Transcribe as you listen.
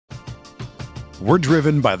We're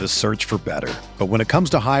driven by the search for better. But when it comes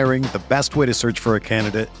to hiring, the best way to search for a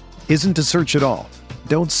candidate isn't to search at all.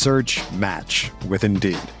 Don't search, match with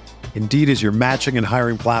Indeed. Indeed is your matching and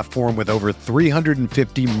hiring platform with over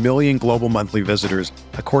 350 million global monthly visitors,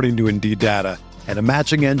 according to Indeed data, and a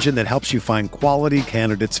matching engine that helps you find quality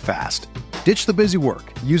candidates fast. Ditch the busy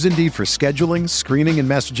work. Use Indeed for scheduling, screening, and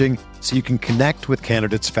messaging so you can connect with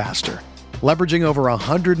candidates faster. Leveraging over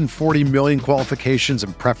 140 million qualifications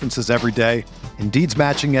and preferences every day, Indeed's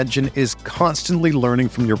matching engine is constantly learning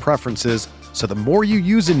from your preferences, so the more you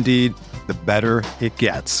use Indeed, the better it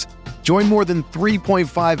gets. Join more than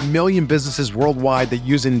 3.5 million businesses worldwide that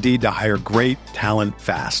use Indeed to hire great talent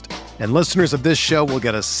fast. And listeners of this show will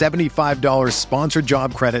get a $75 sponsored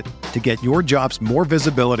job credit to get your jobs more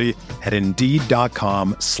visibility at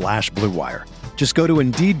Indeed.com/Blue Wire. Just go to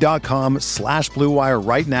Indeed.com/Blue Wire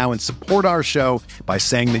right now and support our show by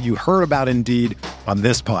saying that you heard about Indeed on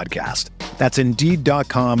this podcast. That's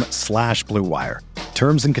Indeed.com/Blue Wire.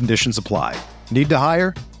 Terms and conditions apply. Need to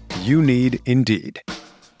hire? You need Indeed. Do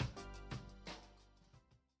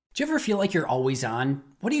you ever feel like you're always on?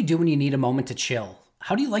 What do you do when you need a moment to chill?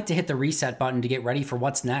 How do you like to hit the reset button to get ready for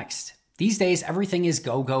what's next? These days, everything is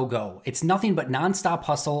go, go, go. It's nothing but nonstop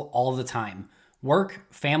hustle all the time. Work,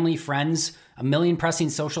 family, friends, a million pressing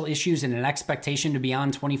social issues, and an expectation to be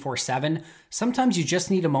on 24/7. Sometimes you just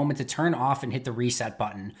need a moment to turn off and hit the reset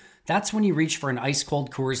button. That's when you reach for an ice-cold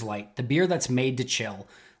Coors Light, the beer that's made to chill.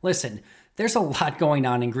 Listen, there's a lot going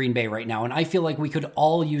on in Green Bay right now, and I feel like we could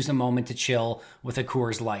all use a moment to chill with a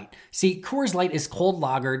Coors Light. See, Coors Light is cold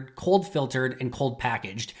lagered, cold filtered, and cold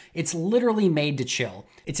packaged. It's literally made to chill.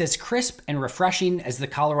 It's as crisp and refreshing as the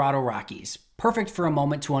Colorado Rockies. Perfect for a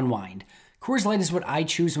moment to unwind. Coors Light is what I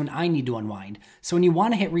choose when I need to unwind. So when you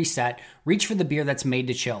want to hit reset, reach for the beer that's made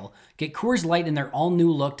to chill. Get Coors Light in their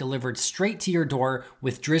all-new look delivered straight to your door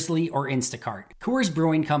with Drizzly or Instacart. Coors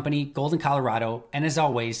Brewing Company, Golden, Colorado, and as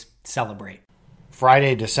always, celebrate.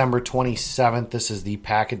 Friday, December 27th, this is the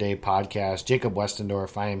Pack-A-Day podcast. Jacob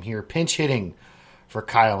Westendorf, I am here pinch hitting for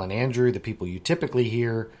Kyle and Andrew, the people you typically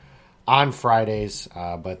hear on Fridays,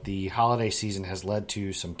 but the holiday season has led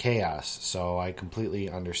to some chaos, so I completely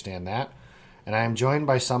understand that. And I am joined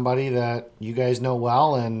by somebody that you guys know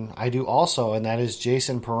well, and I do also, and that is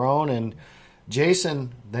Jason Perrone. And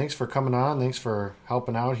Jason, thanks for coming on. Thanks for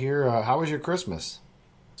helping out here. How was your Christmas?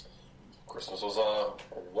 Christmas was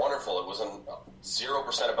wonderful. It was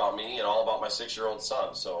 0% about me and all about my 6-year-old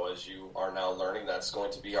son. So as you are now learning, that's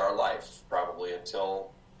going to be our life probably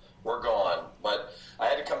until we're gone. But I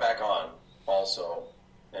had to come back on also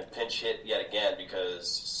and pinch hit yet again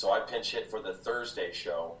because I pinch hit for the Thursday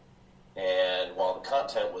show. And while the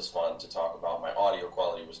content was fun to talk about, my audio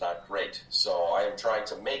quality was not great. So I am trying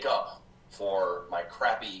to make up for my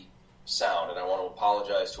crappy sound, and I want to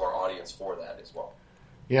apologize to our audience for that as well.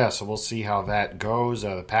 Yeah, so we'll see how that goes.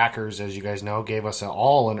 The Packers, as you guys know, gave us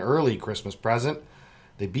all an early Christmas present.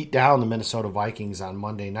 They beat down the Minnesota Vikings on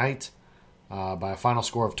Monday night by a final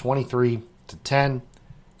score of 23-10.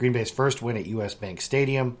 Green Bay's first win at US Bank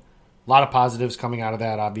Stadium. A lot of positives coming out of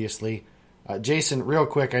that, obviously. Jason, real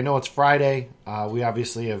quick, I know it's Friday. We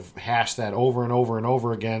obviously have hashed that over and over and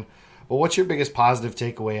over again. But what's your biggest positive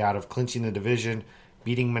takeaway out of clinching the division,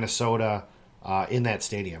 beating Minnesota in that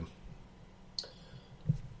stadium?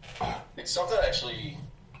 It's something actually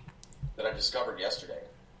that I discovered yesterday,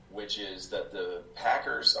 which is that the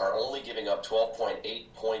Packers are only giving up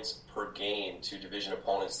 12.8 points per game to division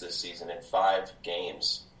opponents this season in 5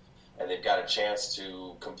 games. And they've got a chance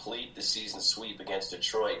to complete the season sweep against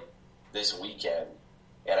Detroit this weekend.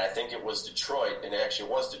 And I think it was Detroit, and it actually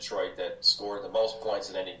was Detroit that scored the most points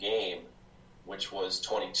in any game, which was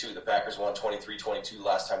 22. The Packers won 23-22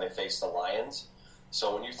 last time they faced the Lions.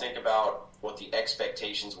 So when you think about what the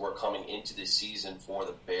expectations were coming into this season for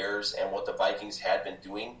the Bears and what the Vikings had been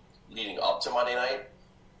doing leading up to Monday night,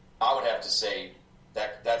 I would have to say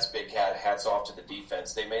that's big hats off to the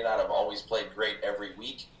defense. They may not have always played great every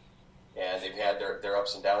week, and they've had their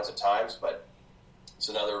ups and downs at times, but it's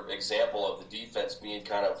another example of the defense being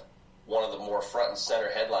kind of one of the more front and center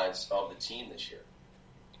headlines of the team this year.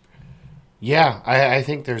 Yeah, I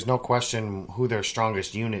think there's no question who their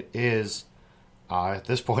strongest unit is at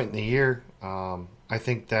this point in the year. I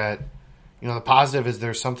think that, the positive is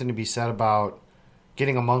there's something to be said about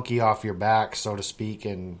getting a monkey off your back, so to speak,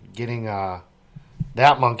 and getting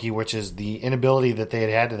that monkey, which is the inability that they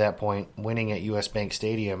had to that point, winning at US Bank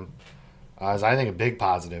Stadium, is, I think, a big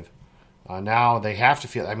positive. Now they have to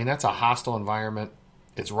feel, that's a hostile environment.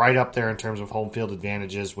 It's right up there in terms of home field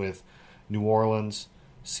advantages with New Orleans,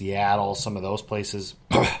 Seattle, some of those places.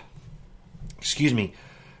 Excuse me.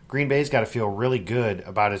 Green Bay's got to feel really good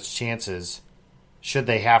about its chances should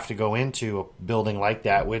they have to go into a building like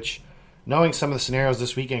that, which, knowing some of the scenarios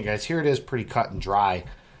this weekend, guys, here it is pretty cut and dry.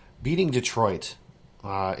 Beating Detroit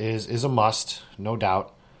is a must, no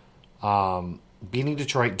doubt. Beating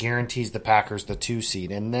Detroit guarantees the Packers the 2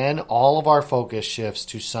 seed. And then all of our focus shifts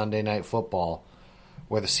to Sunday Night Football,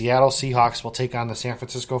 where the Seattle Seahawks will take on the San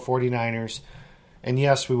Francisco 49ers. And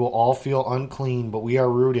yes, we will all feel unclean, but we are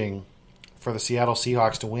rooting for the Seattle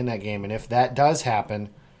Seahawks to win that game. And if that does happen,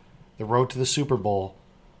 the road to the Super Bowl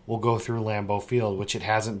will go through Lambeau Field, which it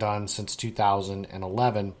hasn't done since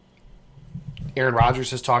 2011. Aaron Rodgers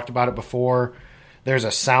has talked about it before. There's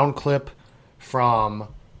a sound clip from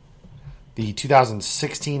the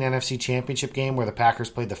 2016 NFC Championship game where the Packers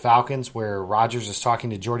played the Falcons, where Rodgers is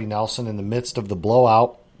talking to Jordy Nelson in the midst of the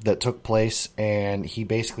blowout that took place, and he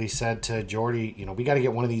basically said to Jordy, we got to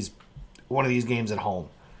get one of these games at home.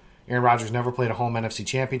 Aaron Rodgers never played a home NFC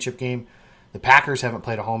Championship game. The Packers haven't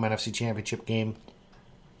played a home NFC Championship game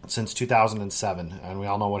since 2007, and we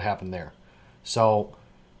all know what happened there. So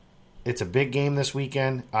it's a big game this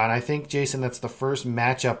weekend, and I think, Jason, that's the first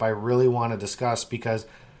matchup I really want to discuss, because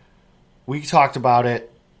we talked about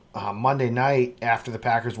it Monday night after the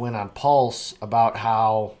Packers win on Pulse about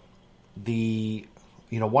how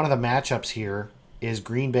one of the matchups here is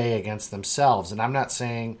Green Bay against themselves. And I'm not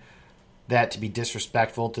saying that to be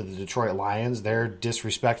disrespectful to the Detroit Lions. They're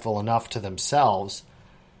disrespectful enough to themselves.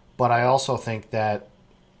 But I also think that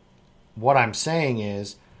what I'm saying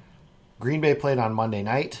is Green Bay played on Monday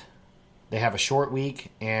night. They have a short week,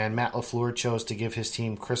 and Matt LaFleur chose to give his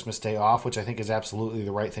team Christmas Day off, which I think is absolutely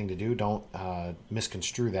the right thing to do. Don't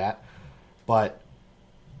misconstrue that. But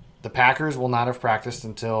the Packers will not have practiced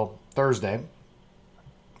until Thursday,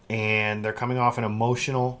 and they're coming off an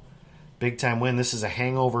emotional, big-time win. This is a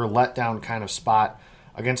hangover, letdown kind of spot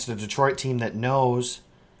against a Detroit team that knows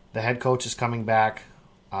the head coach is coming back.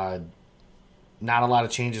 Not a lot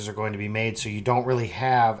of changes are going to be made, so you don't really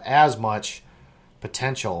have as much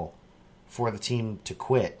potential for the team to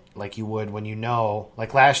quit like you would when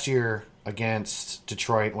like last year against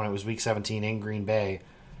Detroit when it was Week 17 in Green Bay.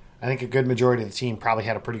 I think a good majority of the team probably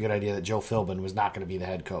had a pretty good idea that Joe Philbin was not going to be the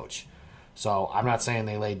head coach. So I'm not saying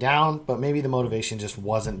they laid down, but maybe the motivation just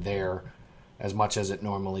wasn't there as much as it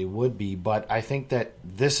normally would be. But I think that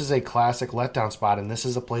this is a classic letdown spot, and this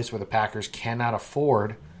is a place where the Packers cannot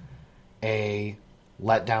afford a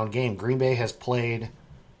letdown game. Green Bay has played...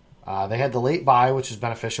 they had the late bye, which is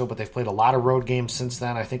beneficial, but they've played a lot of road games since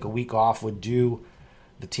then. I think a week off would do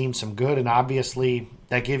the team some good, and obviously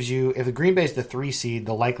that gives you, if the Green Bay's the 3 seed,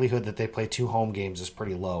 the likelihood that they play 2 home games is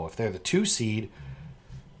pretty low. If they're the 2 seed,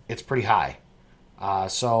 it's pretty high.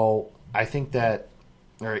 So I think that,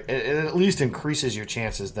 or it at least increases your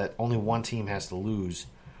chances that only one team has to lose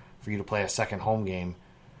for you to play a second home game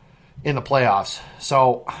in the playoffs.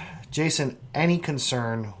 So, Jason, any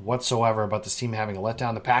concern whatsoever about this team having a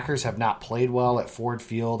letdown? The Packers have not played well at Ford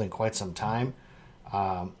Field in quite some time.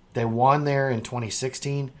 They won there in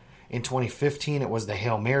 2016. In 2015, it was the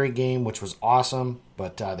Hail Mary game, which was awesome,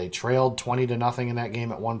 but they trailed 20-0 in that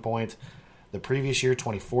game at one point. The previous year,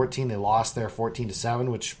 2014, they lost there 14-7,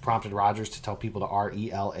 which prompted Rodgers to tell people to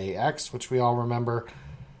RELAX, which we all remember.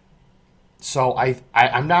 So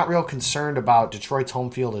I'm not real concerned about Detroit's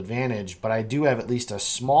home field advantage, but I do have at least a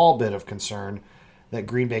small bit of concern that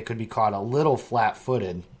Green Bay could be caught a little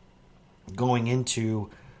flat-footed going into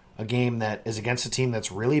a game that is against a team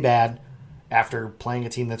that's really bad after playing a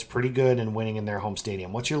team that's pretty good and winning in their home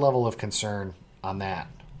stadium. What's your level of concern on that?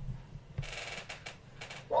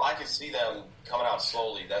 Well, I could see them coming out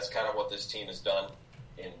slowly. That's kind of what this team has done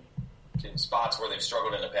in spots where they've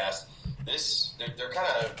struggled in the past. They're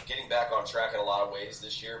kind of getting back on track in a lot of ways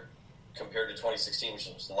this year compared to 2016, which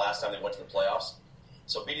was the last time they went to the playoffs.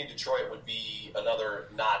 So beating Detroit would be another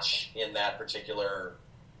notch in that particular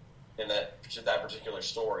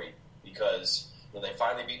story, because when they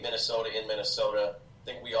finally beat Minnesota in Minnesota, I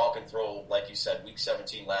think we all can throw, like you said, Week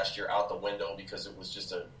 17 last year out the window because it was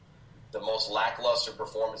just the most lackluster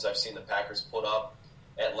performance I've seen the Packers put up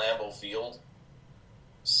at Lambeau Field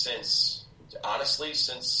since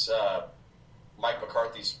Mike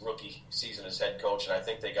McCarthy's rookie season as head coach, and I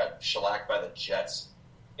think they got shellacked by the Jets.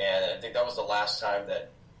 And I think that was the last time that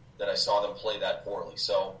I saw them play that poorly.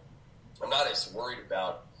 So I'm not as worried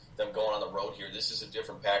about them going on the road here. This is a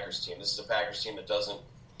different Packers team. This is a Packers team that doesn't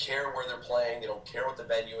care where they're playing. They don't care what the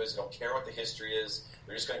venue is. They don't care what the history is.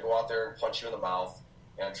 They're just going to go out there and punch you in the mouth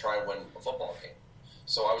and try and win a football game.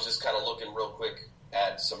 So I was just kind of looking real quick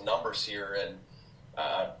at some numbers here, and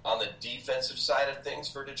on the defensive side of things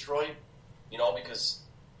for Detroit, because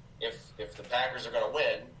if the Packers are going to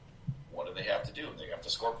win, what do they have to do? They have to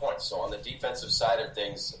score points. So on the defensive side of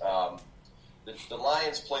things, the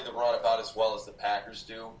Lions play the run about as well as the Packers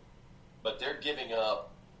do, but they're giving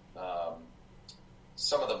up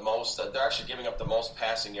some of the most. They're actually giving up the most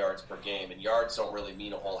passing yards per game, and yards don't really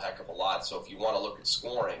mean a whole heck of a lot. So if you want to look at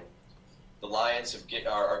scoring, the Lions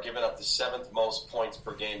are giving up the 7th most points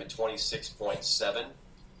per game at 26.7,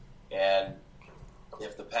 and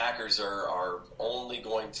if the Packers are only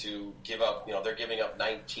going to give up, they're giving up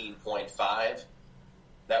 19.5,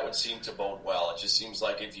 that would seem to bode well. It just seems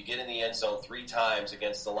like if you get in the end zone 3 times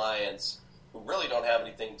against the Lions, who really don't have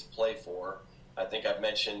anything to play for, I think I've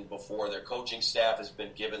mentioned before, their coaching staff has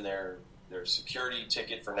been given their security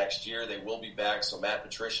ticket for next year. They will be back, so Matt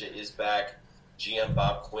Patricia is back. GM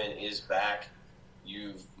Bob Quinn is back.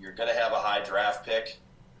 You're going to have a high draft pick,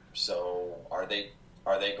 so are they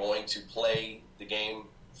going to play the game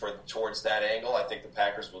towards that angle? I think the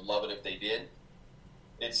Packers would love it if they did.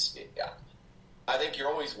 I think you're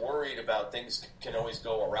always worried about things can always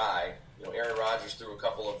go awry. Aaron Rodgers threw a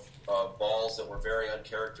couple of balls that were very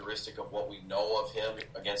uncharacteristic of what we know of him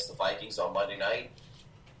against the Vikings on Monday night.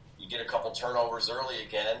 You get a couple turnovers early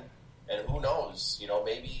again, and who knows?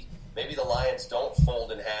 Maybe the Lions don't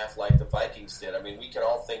fold in half like the Vikings did. I mean, we can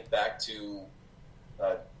all think back to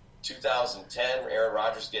 2010, Aaron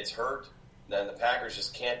Rodgers gets hurt, then the Packers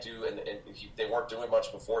just can't do, and they weren't doing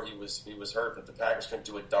much before he was hurt, but the Packers couldn't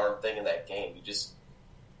do a darn thing in that game.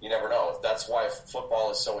 You never know. That's why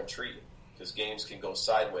football is so intriguing, because games can go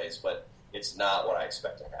sideways, but it's not what I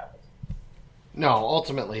expect to happen. No,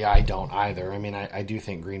 ultimately I don't either. I mean, I do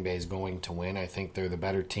think Green Bay is going to win. I think they're the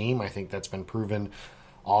better team. I think that's been proven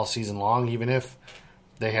all season long, even if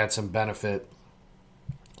they had some benefit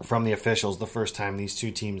from the officials the first time these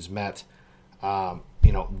two teams met.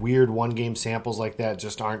 Weird one-game samples like that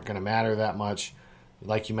just aren't going to matter that much.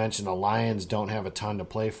 Like you mentioned, the Lions don't have a ton to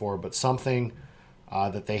play for, but something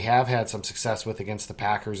that they have had some success with against the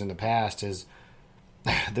Packers in the past is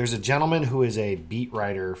there's a gentleman who is a beat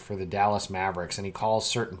writer for the Dallas Mavericks, and he calls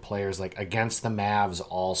certain players like against the Mavs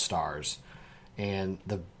all-stars. And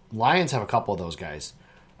the Lions have a couple of those guys.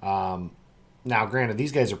 Now, granted,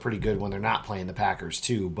 these guys are pretty good when they're not playing the Packers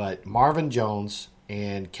too, but Marvin Jones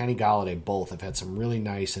and Kenny Golladay both have had some really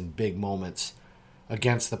nice and big moments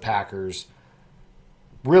against the Packers,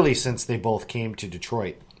 really since they both came to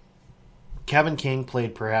Detroit. Kevin King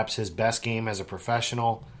played perhaps his best game as a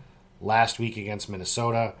professional last week against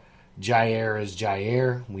Minnesota. Jair is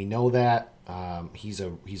Jair. We know that. He's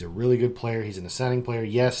a really good player. He's an ascending player.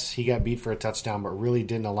 Yes, he got beat for a touchdown, but really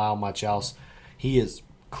didn't allow much else. He is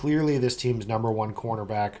clearly this team's number one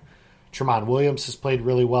cornerback. Tramon Williams has played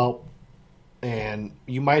really well. And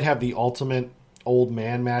you might have the ultimate old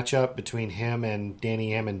man matchup between him and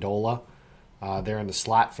Danny Amendola. They're in the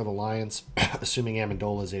slot for the Lions, assuming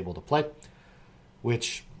Amendola is able to play,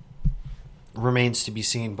 which remains to be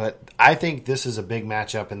seen. But I think this is a big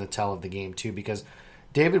matchup in the tell of the game, too, because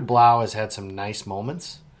David Blau has had some nice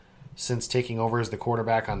moments since taking over as the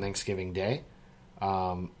quarterback on Thanksgiving Day.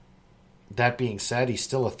 That being said, he's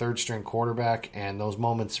still a third-string quarterback, and those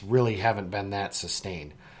moments really haven't been that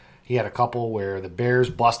sustained. He had a couple where the Bears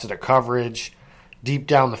busted a coverage deep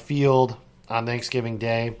down the field on Thanksgiving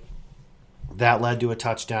Day. That led to a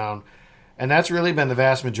touchdown. And that's really been the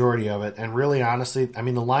vast majority of it. And really, honestly, I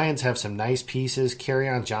mean, the Lions have some nice pieces.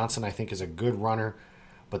 Kerryon Johnson, I think, is a good runner,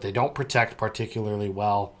 but they don't protect particularly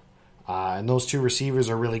well. And those two receivers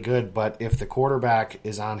are really good. But if the quarterback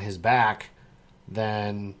is on his back,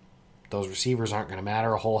 then those receivers aren't going to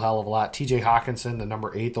matter a whole hell of a lot. TJ Hawkinson, the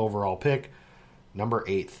number 8th overall pick. Number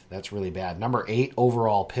 8th. That's really bad. Number 8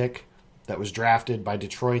 overall pick that was drafted by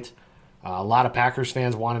Detroit. A lot of Packers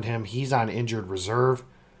fans wanted him. He's on injured reserve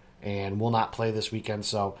and will not play this weekend.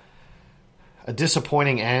 So a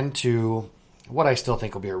disappointing end to what I still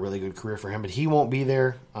think will be a really good career for him. But he won't be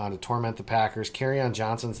there to torment the Packers. Kerryon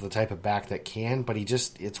Johnson's the type of back that can, but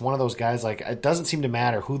it's one of those guys, like, it doesn't seem to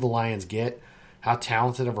matter who the Lions get, how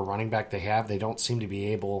talented of a running back they have. They don't seem to be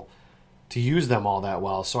able to use them all that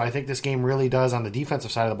well. So I think this game really does, on the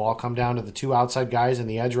defensive side of the ball, come down to the two outside guys and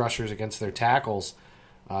the edge rushers against their tackles,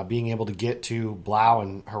 being able to get to Blau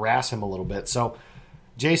and harass him a little bit. So,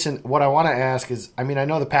 Jason, what I want to ask is, I mean, I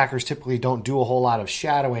know the Packers typically don't do a whole lot of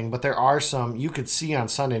shadowing, but there are some, you could see on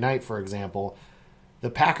Sunday night, for example, the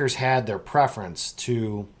Packers had their preference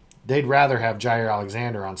to, they'd rather have Jair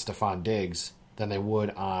Alexander on Stephon Diggs than they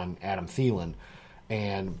would on Adam Thielen.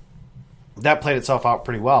 And that played itself out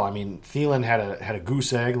pretty well. I mean, Thielen had a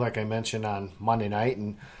goose egg, like I mentioned, on Monday night,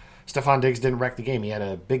 and Stephon Diggs didn't wreck the game. He had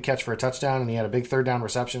a big catch for a touchdown, and he had a big third down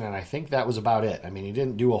reception, and I think that was about it. I mean, he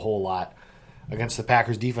didn't do a whole lot against the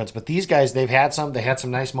Packers defense. But these guys, they had some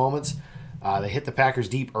nice moments. They hit the Packers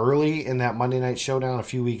deep early in that Monday night showdown a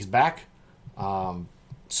few weeks back.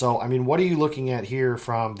 So, I mean, what are you looking at here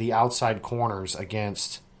from the outside corners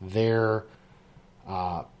against the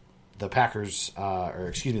Packers,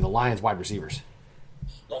 the Lions wide receivers?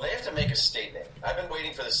 Well, they have to make a statement. I've been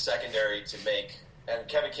waiting for the secondary to make, and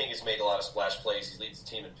Kevin King has made a lot of splash plays. He leads the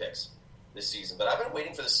team in picks this season. But I've been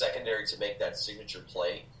waiting for the secondary to make that signature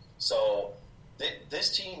play. So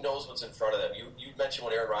this team knows what's in front of them. You mentioned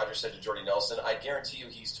what Aaron Rodgers said to Jordy Nelson. I guarantee you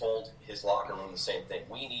he's told his locker room the same thing.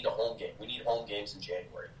 We need a home game. We need home games in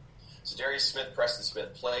January. So Darius Smith, Preston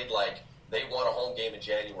Smith played like they won a home game in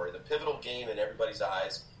January. The pivotal game in everybody's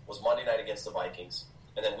eyes was Monday night against the Vikings.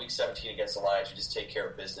 And then Week 17 against the Lions, you just take care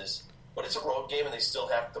of business. But it's a road game, and they still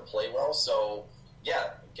have to play well. So, yeah,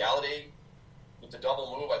 Galladay with the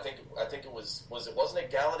double move. I think it wasn't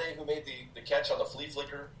it Galladay who made the catch on the flea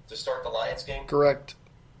flicker to start the Lions game? Correct.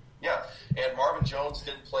 Yeah, and Marvin Jones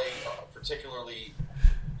didn't play particularly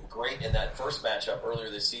great in that first matchup earlier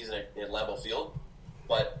this season in Lambeau Field,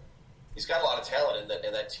 but he's got a lot of talent,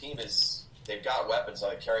 and that team is. They've got weapons.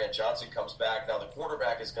 Like Kerryon Johnson comes back. Now, the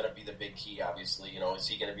quarterback is going to be the big key, obviously. Is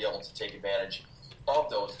he going to be able to take advantage of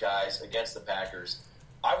those guys against the Packers?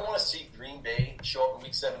 I want to see Green Bay show up in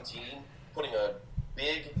Week 17, putting a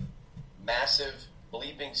big, massive,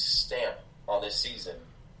 bleeping stamp on this season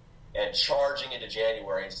and charging into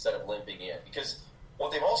January instead of limping in. Because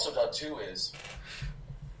what they've also done, too, is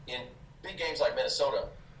in big games like Minnesota,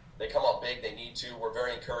 they come up big. They need to. We're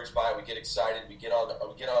very encouraged by it. We get excited. We get on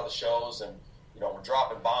the shows, and we're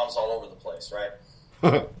dropping bombs all over the place, right?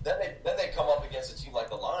 then they come up against a team like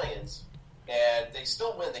the Lions, and they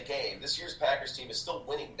still win the game. This year's Packers team is still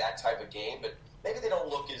winning that type of game, but maybe they don't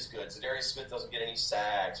look as good. Zadarius Smith doesn't get any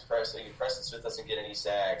sacks. Preston Smith doesn't get any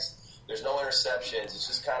sacks. There's no interceptions. It's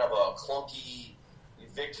just kind of a clunky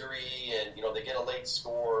victory, and they get a late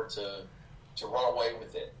score to run away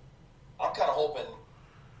with it. I'm kind of hoping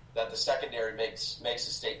that the secondary makes a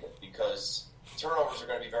statement, because turnovers are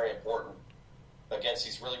going to be very important against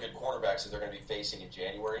these really good quarterbacks that they're going to be facing in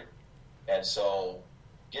January. And so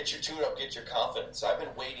get your tune-up, get your confidence. I've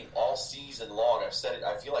been waiting all season long. I've said it,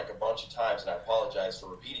 I feel like, a bunch of times, and I apologize for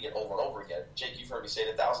repeating it over and over again. Jake, you've heard me say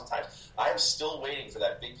it 1,000 times. I am still waiting for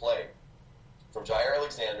that big play from Jaire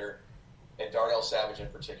Alexander and Darnell Savage in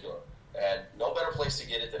particular. And no better place to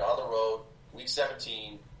get it than on the road, Week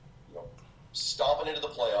 17, stomping into the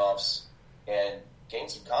playoffs and gain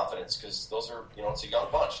some confidence, because those are, it's a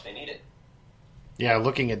young bunch. They need it. Yeah,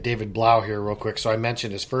 looking at David Blau here real quick. So I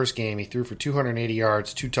mentioned his first game. He threw for 280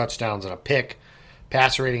 yards, 2 touchdowns, and a pick.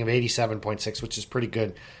 Passer rating of 87.6, which is pretty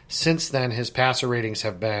good. Since then, his passer ratings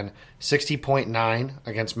have been 60.9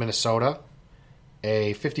 against Minnesota,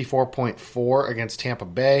 a 54.4 against Tampa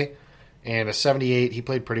Bay, and a 78. He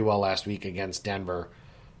played pretty well last week against Denver.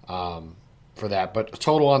 For that, but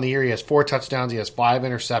total on the year, he has 4 touchdowns, he has 5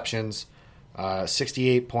 interceptions,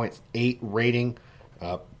 68.8 rating,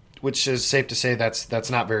 which is safe to say that's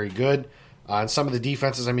not very good. And some of the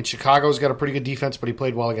defenses, Chicago's got a pretty good defense, but he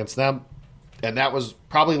played well against them, and that was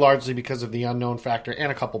probably largely because of the unknown factor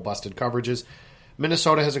and a couple busted coverages.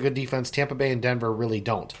 Minnesota has a good defense. Tampa Bay and Denver really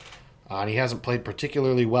don't, and he hasn't played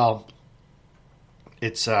particularly well.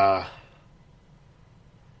 It's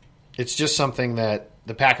just something that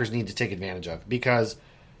the Packers need to take advantage of, because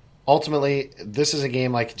ultimately this is a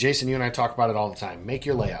game, like Jason, you and I talk about it all the time. Make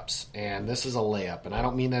your layups, and this is a layup. And I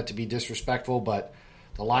don't mean that to be disrespectful, but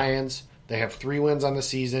the Lions, they have 3 wins on the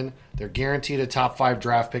season. They're guaranteed a top 5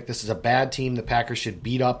 draft pick. This is a bad team the Packers should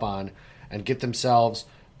beat up on and get themselves,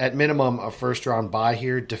 at minimum, a first-round bye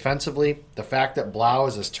here. Defensively, the fact that Blau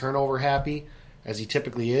is as turnover happy as he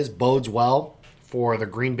typically is bodes well for the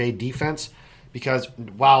Green Bay defense, because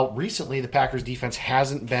while recently the Packers defense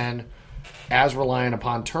hasn't been as reliant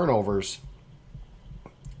upon turnovers,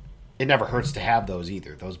 it never hurts to have those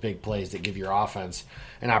either. Those big plays that give your offense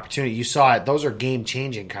an opportunity. You saw it. Those are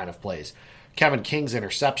game-changing kind of plays. Kevin King's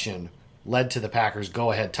interception led to the Packers'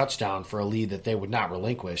 go-ahead touchdown for a lead that they would not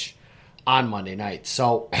relinquish on Monday night.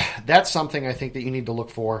 So that's something I think that you need to look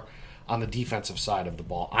for on the defensive side of the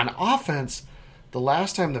ball. On offense, the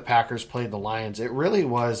last time the Packers played the Lions, it really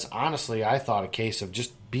was, honestly, I thought, a case of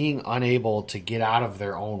just being unable to get out of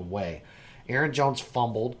their own way. Aaron Jones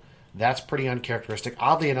fumbled. That's pretty uncharacteristic.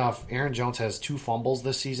 Oddly enough, Aaron Jones has 2 fumbles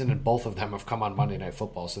this season, and both of them have come on Monday Night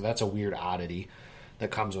Football, so that's a weird oddity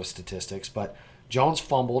that comes with statistics. But Jones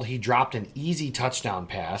fumbled. He dropped an easy touchdown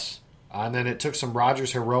pass, and then it took some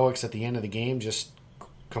Rodgers heroics at the end of the game, just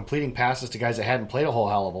completing passes to guys that hadn't played a whole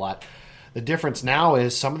hell of a lot. The difference now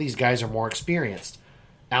is some of these guys are more experienced.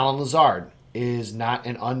 Allen Lazard is not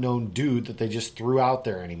an unknown dude that they just threw out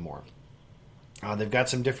there anymore. They've got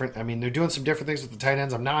some different, they're doing some different things with the tight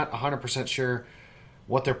ends. I'm not 100% sure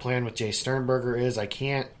what their plan with Jay Sternberger is. I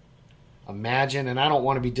can't imagine, and I don't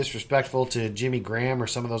want to be disrespectful to Jimmy Graham or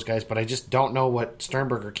some of those guys, but I just don't know what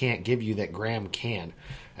Sternberger can't give you that Graham can.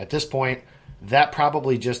 At this point, that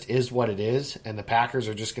probably just is what it is, and the Packers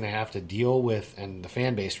are just going to have to deal with, and the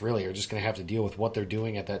fan base really are just going to have to deal with what they're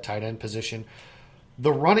doing at that tight end position.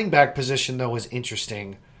 The running back position, though, is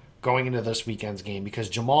interesting going into this weekend's game because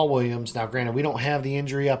Jamal Williams, now granted we don't have the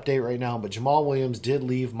injury update right now, but Jamal Williams did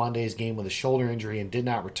leave Monday's game with a shoulder injury and did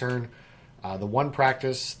not return. The one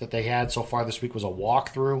practice that they had so far this week was a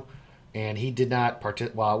walkthrough, and he did not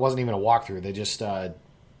well, it wasn't even a walkthrough. They just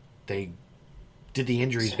they did the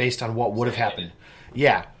injuries based on what would have happened.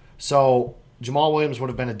 Yeah, so Jamal Williams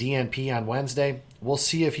would have been a DNP on Wednesday. We'll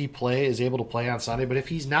see if he is able to play on Sunday, but if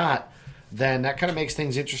he's not, then that kind of makes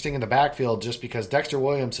things interesting in the backfield just because Dexter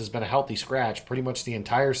Williams has been a healthy scratch pretty much the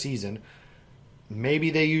entire season.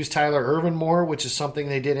 Maybe they use Tyler Ervin more, which is something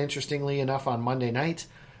they did interestingly enough on Monday night.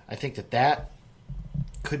 I think that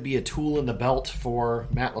could be a tool in the belt for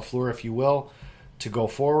Matt LaFleur, if you will, to go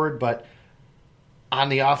forward. But on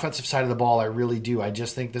the offensive side of the ball, I really do. I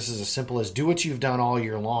just think this is as simple as do what you've done all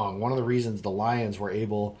year long. One of the reasons the Lions were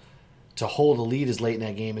able to hold a lead as late in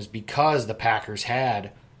that game is because the Packers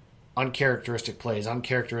had uncharacteristic plays,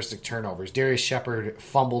 uncharacteristic turnovers. Darius Shepard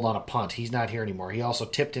fumbled on a punt. He's not here anymore. He also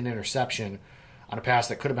tipped an interception on a pass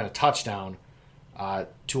that could have been a touchdown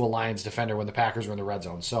to a Lions defender when the Packers were in the red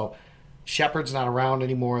zone. So Shepard's not around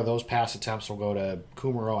anymore. Those pass attempts will go to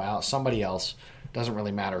Kumaro, somebody else. Doesn't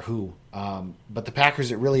really matter who. But the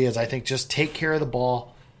Packers, it really is, I think, just take care of the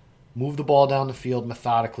ball, move the ball down the field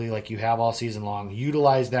methodically like you have all season long,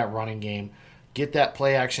 utilize that running game, get that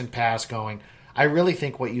play-action pass going. I really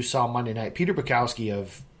think what you saw Monday night, Peter Bukowski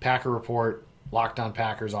of Packer Report, Locked On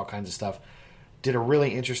Packers, all kinds of stuff, did a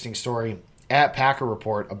really interesting story at Packer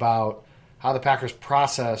Report about how the Packers'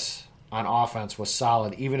 process on offense was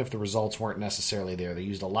solid, even if the results weren't necessarily there. They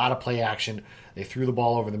used a lot of play action. They threw the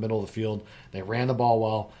ball over the middle of the field. They ran the ball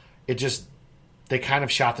well. They kind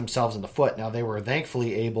of shot themselves in the foot. Now, they were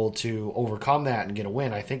thankfully able to overcome that and get a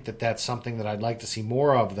win. I think that's something that I'd like to see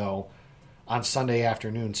more of, though, on Sunday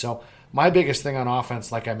afternoon. So my biggest thing on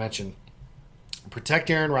offense, like I mentioned, protect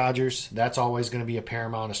Aaron Rodgers. That's always going to be a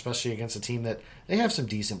paramount, especially against a team that they have some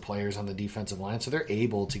decent players on the defensive line, so they're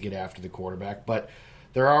able to get after the quarterback. But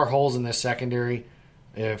there are holes in this secondary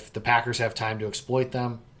if the Packers have time to exploit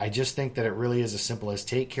them. I just think that it really is as simple as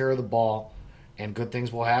take care of the ball, and good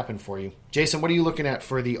things will happen for you. Jason, what are you looking at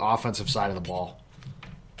for the offensive side of the ball?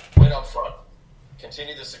 Win up front.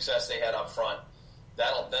 Continue the success they had up front. Then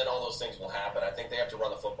all those things will happen. I think they have to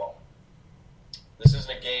run the football. This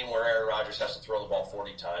isn't a game where Aaron Rodgers has to throw the ball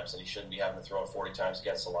 40 times, and he shouldn't be having to throw it 40 times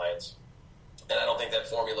against the Lions. And I don't think that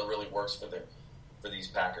formula really works for these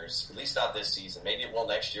Packers, at least not this season. Maybe it will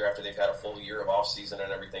next year after they've had a full year of offseason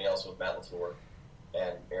and everything else with Matt LaFleur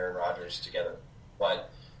and Aaron Rodgers together.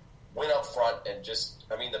 But win up front and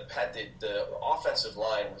the offensive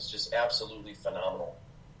line was just absolutely phenomenal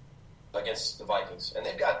against the Vikings. And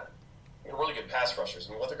they've got really good pass rushers.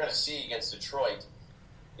 I mean, what they're going to see against Detroit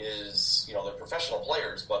is, they're professional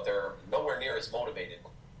players, but they're nowhere near as motivated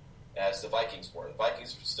as the Vikings were. The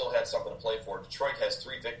Vikings still had something to play for. Detroit has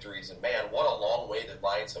 3 victories, and man, what a long way the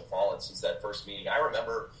Lions have fallen since that first meeting. I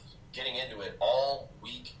remember getting into it all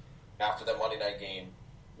week after that Monday night game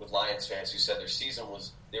with Lions fans who said their season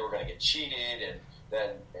they were going to get cheated,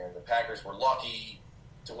 and the Packers were lucky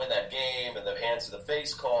to win that game, and the hands to the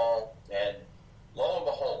face call, and lo and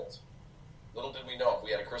behold, little did we know, if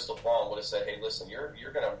we had a crystal ball, would have said, hey, listen,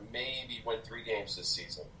 you're going to maybe win 3 games this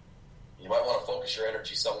season. You might want to focus your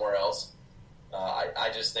energy somewhere else.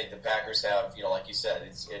 I just think the Packers have, like you said,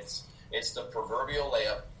 it's the proverbial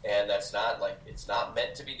layup, and it's not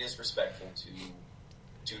meant to be disrespectful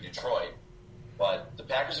to Detroit. But the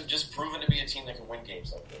Packers have just proven to be a team that can win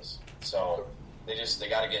games like this. So they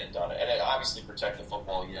got to get it done. And obviously protect the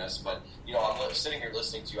football, yes. But, I'm sitting here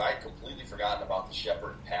listening to you. I had completely forgotten about the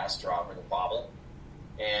Shepard pass drop or the bobble.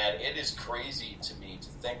 And it is crazy to me to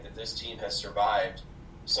think that this team has survived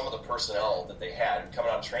some of the personnel that they had. And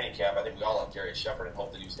coming out of training camp, I think we all loved Darius Shepard and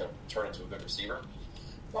hoped that he was going to turn into a good receiver.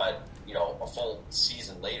 But, a full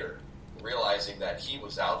season later, realizing that he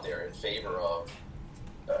was out there in favor of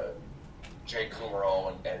Jay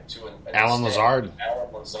Kumaro and Alan Lazard.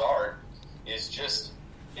 Alan Lazard is just,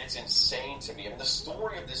 it's insane to me. I mean, the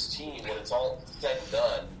story of this team, when it's all said and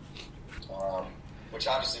done, which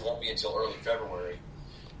obviously won't be until early February,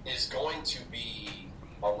 is going to be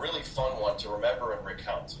a really fun one to remember and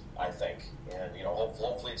recount, I think. And,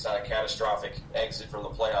 hopefully it's not a catastrophic exit from the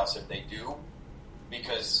playoffs if they do,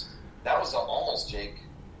 because that was almost, Jake,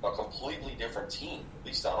 a completely different team, at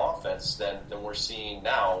least on offense, than we're seeing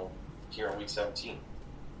now here in Week 17.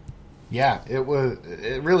 Yeah,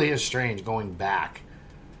 it really is strange going back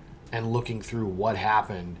and looking through what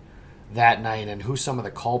happened that night and who some of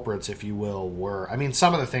the culprits, if you will, were. I mean,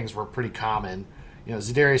 some of the things were pretty common. You know,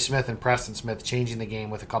 Zadarius Smith and Preston Smith changing the game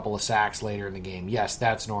with a couple of sacks later in the game. Yes,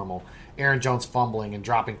 that's normal. Aaron Jones fumbling and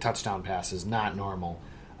dropping touchdown passes, not normal.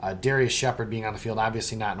 Darius Shepard being on the field,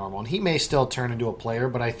 obviously not normal. And he may still turn into a player,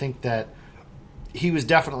 but I think that he was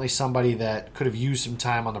definitely somebody that could have used some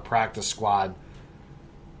time on the practice squad,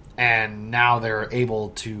 and now they're able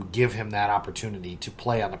to give him that opportunity to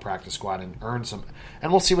play on the practice squad and earn some.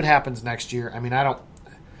 And we'll see what happens next year. I mean,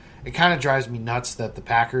 it kind of drives me nuts that the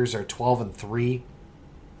Packers are 12-3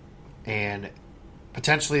 and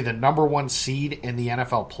potentially the number one seed in the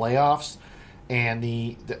NFL playoffs, and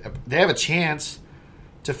they have a chance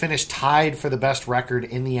to finish tied for the best record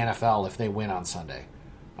in the NFL if they win on Sunday.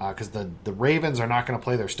 Because the Ravens are not going to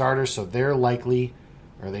play their starters, so they're likely,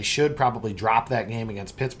 or they should probably drop that game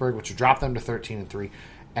against Pittsburgh, which would drop them to 13-3.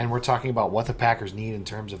 And we're talking about what the Packers need in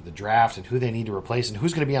terms of the draft and who they need to replace and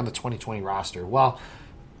who's going to be on the 2020 roster. Well,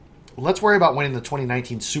 let's worry about winning the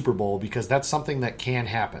 2019 Super Bowl, because that's something that can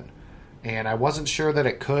happen. And I wasn't sure that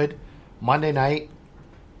it could. Monday night,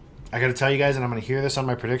 I got to tell you guys, and I'm going to hear this on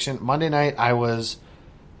my prediction. Monday night, I was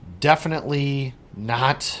definitely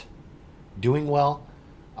not doing well.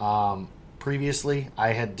 Previously,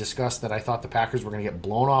 I had discussed that I thought the Packers were going to get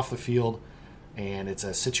blown off the field, and it's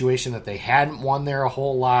a situation that they hadn't won there a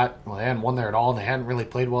whole lot. Well, they hadn't won there at all, and they hadn't really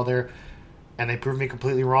played well there, and they proved me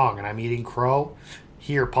completely wrong, and I'm eating crow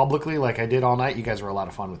here publicly like I did all night. You guys were a lot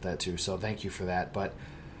of fun with that too, so thank you for that. But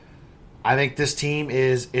I think this team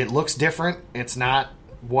it looks different. It's not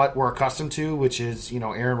what we're accustomed to, which is,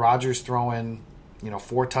 Aaron Rodgers throwing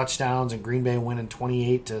 4 touchdowns and Green Bay winning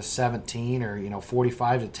 28-17 or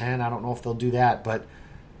 45-10. I don't know if they'll do that, but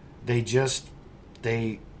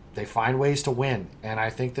they find ways to win, and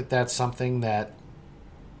I think that that's something that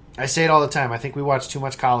I say it all the time. I think we watch too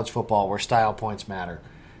much college football where style points matter,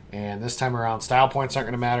 and this time around, style points aren't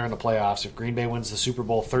going to matter in the playoffs. If Green Bay wins the Super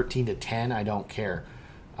Bowl 13-10, I don't care.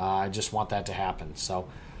 I just want that to happen. So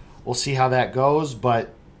we'll see how that goes,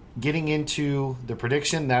 but getting into the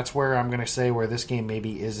prediction, that's where I'm going to say where this game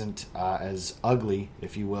maybe isn't as ugly,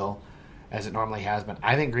 if you will, as it normally has been.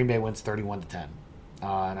 I think Green Bay wins 31-10.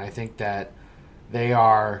 And I think that they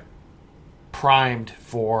are primed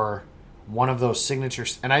for one of those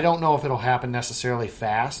signatures. And I don't know if it'll happen necessarily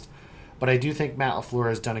fast, but I do think Matt LaFleur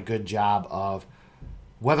has done a good job of,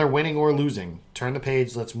 whether winning or losing, turn the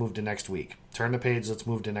page, let's move to next week. Turn the page, let's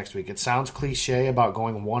move to next week. It sounds cliche about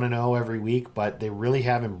going 1-0 every week, but they really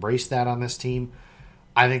have embraced that on this team.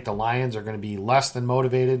 I think the Lions are going to be less than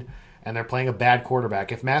motivated, and they're playing a bad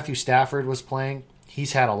quarterback. If Matthew Stafford was playing,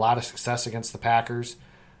 he's had a lot of success against the Packers.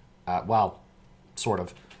 Sort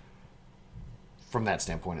of, from that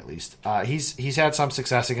standpoint at least. He's had some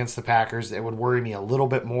success against the Packers. It would worry me a little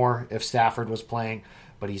bit more if Stafford was playing,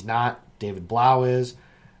 but he's not. David Blau is.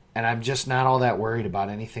 And I'm just not all that worried about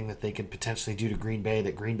anything that they could potentially do to Green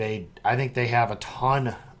Bay. I think they have a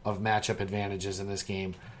ton of matchup advantages in this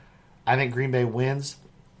game. I think Green Bay wins,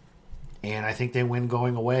 and I think they win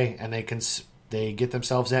going away, and they get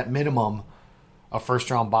themselves at minimum a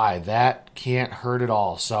first-round bye. That can't hurt at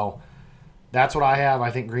all. So that's what I have.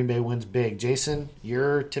 I think Green Bay wins big. Jason,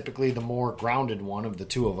 you're typically the more grounded one of the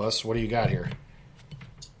two of us. What do you got here?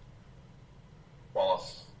 Well,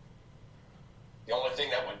 the only thing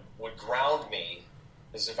that would ground me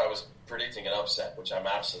is if I was predicting an upset, which I'm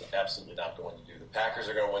absolutely not going to do. The Packers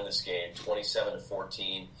are going to win this game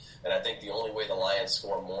 27-14, and I think the only way the Lions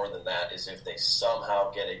score more than that is if they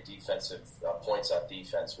somehow get a defensive points on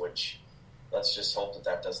defense, which let's just hope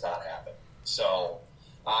that does not happen. So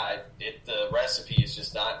the recipe is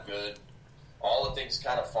just not good. All the things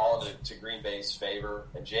kind of fall to Green Bay's favor.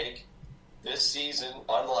 And Jake, this season,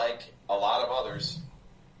 unlike a lot of others,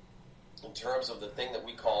 in terms of the thing that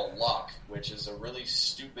we call luck, which is a really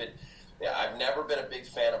stupid. Yeah, I've never been a big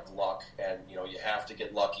fan of luck, and you have to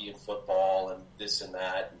get lucky in football and this and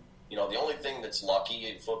that. The only thing that's lucky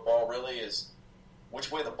in football really is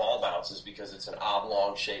which way the ball bounces, because it's an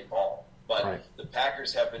oblong-shaped ball. But right. The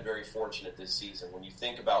Packers have been very fortunate this season. When you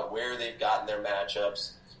think about where they've gotten their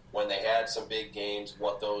matchups, when they had some big games,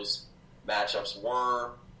 what those matchups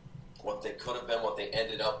were, what they could have been, what they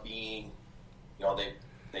ended up being,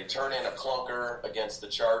 They turn in a clunker against the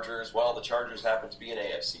Chargers. Well, the Chargers happen to be an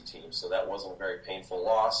AFC team, so that wasn't a very painful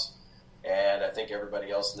loss. And I think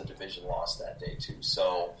everybody else in the division lost that day too.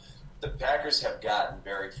 So the Packers have gotten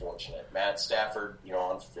very fortunate. Matt Stafford,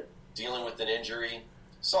 dealing with an injury,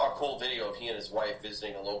 saw a cool video of he and his wife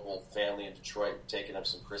visiting a local family in Detroit, taking them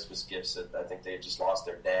some Christmas gifts that I think they had just lost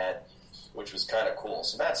their dad, which was kind of cool.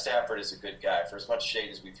 So Matt Stafford is a good guy. For as much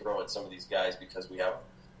shade as we throw at some of these guys because we have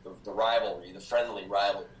the rivalry, the friendly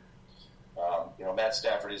rivalry, Matt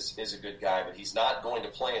Stafford is a good guy, but he's not going to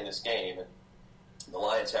play in this game, and the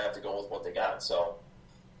Lions have to go with what they got. So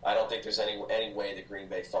I don't think there's any way that Green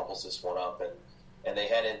Bay fumbles this one up, and they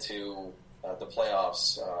head into the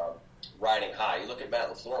playoffs riding high. You look at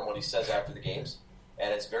Matt LaFleur and what he says after the games,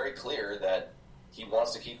 and it's very clear that he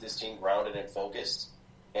wants to keep this team grounded and focused.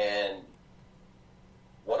 And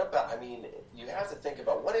what about, you have to think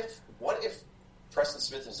about what if Preston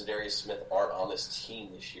Smith and Zadarius Smith aren't on this team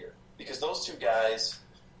this year? Because those two guys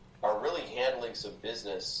are really handling some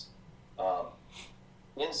business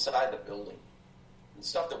inside the building and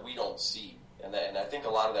stuff that we don't see. And I think a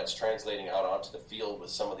lot of that's translating out onto the field with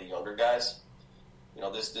some of the younger guys.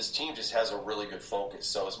 This team just has a really good focus.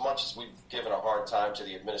 So as much as we've given a hard time to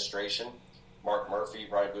the administration, Mark Murphy,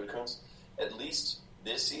 Brian Gutekunst, at least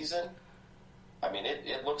this season,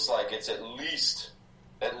 it looks like it's at least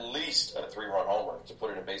a 3-run homer, to put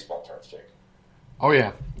it in baseball terms, Jake. Oh,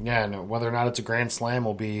 yeah. Yeah, and whether or not it's a grand slam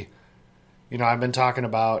will be, I've been talking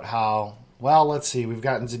about how, well, let's see, we've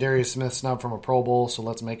gotten Zadarius Smith snubbed from a Pro Bowl, so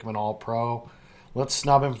let's make him an All-Pro. Let's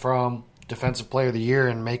snub him from Defensive Player of the Year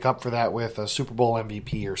and make up for that with a Super Bowl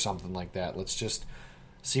MVP or something like that. Let's just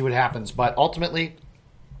see what happens. But ultimately,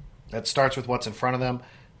 that starts with what's in front of them.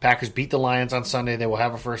 Packers beat the Lions on Sunday. They will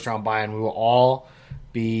have a first-round bye, and we will all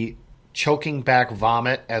be choking back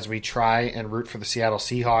vomit as we try and root for the Seattle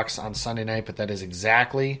Seahawks on Sunday night. But that is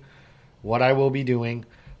exactly what I will be doing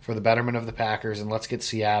for the betterment of the Packers. And let's get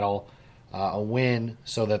Seattle a win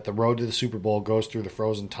so that the road to the Super Bowl goes through the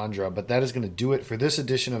frozen tundra. But that is going to do it for this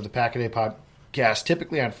edition of the Pack-A-Day Podcast.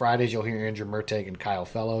 Typically on Fridays, you'll hear Andrew Merteg and Kyle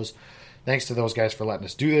Fellows. Thanks to those guys for letting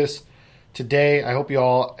us do this. Today, I hope you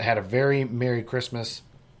all had a very Merry Christmas.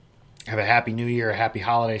 Have a Happy New Year, a Happy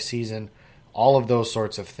Holiday Season, all of those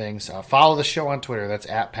sorts of things. Follow the show on Twitter. That's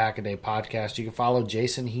at Pack-A-Day Podcast. You can follow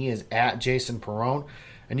Jason. He is at Jason Perrone.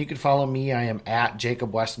 And you can follow me. I am at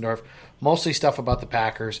Jacob Westendorf. Mostly stuff about the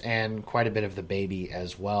Packers and quite a bit of the baby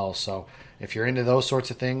as well. So if you're into those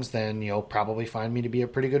sorts of things, then you'll probably find me to be a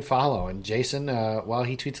pretty good follow. And Jason, he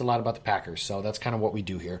tweets a lot about the Packers. So that's kind of what we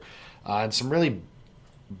do here. And some really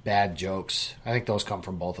bad jokes. I think those come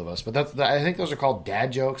from both of us. But I think those are called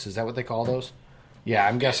dad jokes. Is that what they call those? Yeah,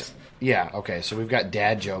 I'm guessing. Yeah, okay. So we've got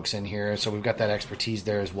dad jokes in here. So we've got that expertise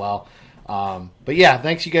there as well. But yeah,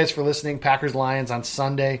 thanks you guys for listening. Packers-Lions on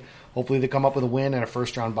Sunday. Hopefully they come up with a win and a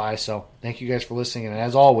first-round bye. So thank you guys for listening. And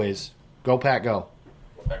as always, go Pack, go.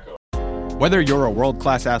 Go Pack, go. Whether you're a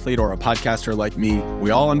world-class athlete or a podcaster like me,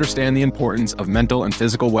 we all understand the importance of mental and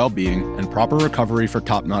physical well-being and proper recovery for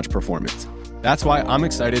top-notch performance. That's why I'm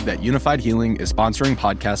excited that Unified Healing is sponsoring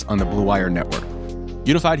podcasts on the Blue Wire Network.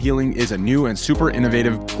 Unified Healing is a new and super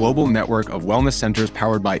innovative global network of wellness centers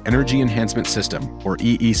powered by Energy Enhancement System, or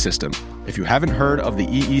EE System. If you haven't heard of the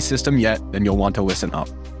EE System yet, then you'll want to listen up.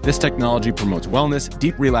 This technology promotes wellness,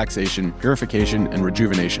 deep relaxation, purification, and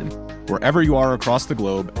rejuvenation. Wherever you are across the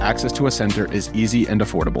globe, access to a center is easy and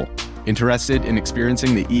affordable. Interested in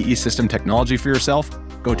experiencing the EE System technology for yourself?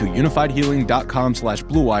 Go to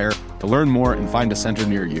unifiedhealing.com/bluewire to learn more and find a center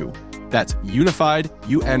near you. That's unified,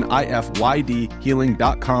 UNIFYD,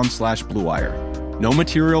 healing.com/bluewire. No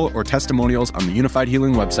material or testimonials on the Unified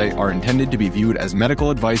Healing website are intended to be viewed as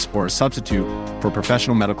medical advice or a substitute for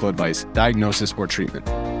professional medical advice, diagnosis, or treatment.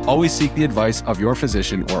 Always seek the advice of your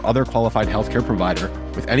physician or other qualified healthcare provider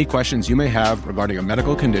with any questions you may have regarding a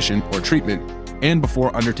medical condition or treatment and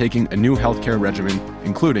before undertaking a new healthcare regimen,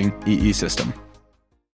 including EE System.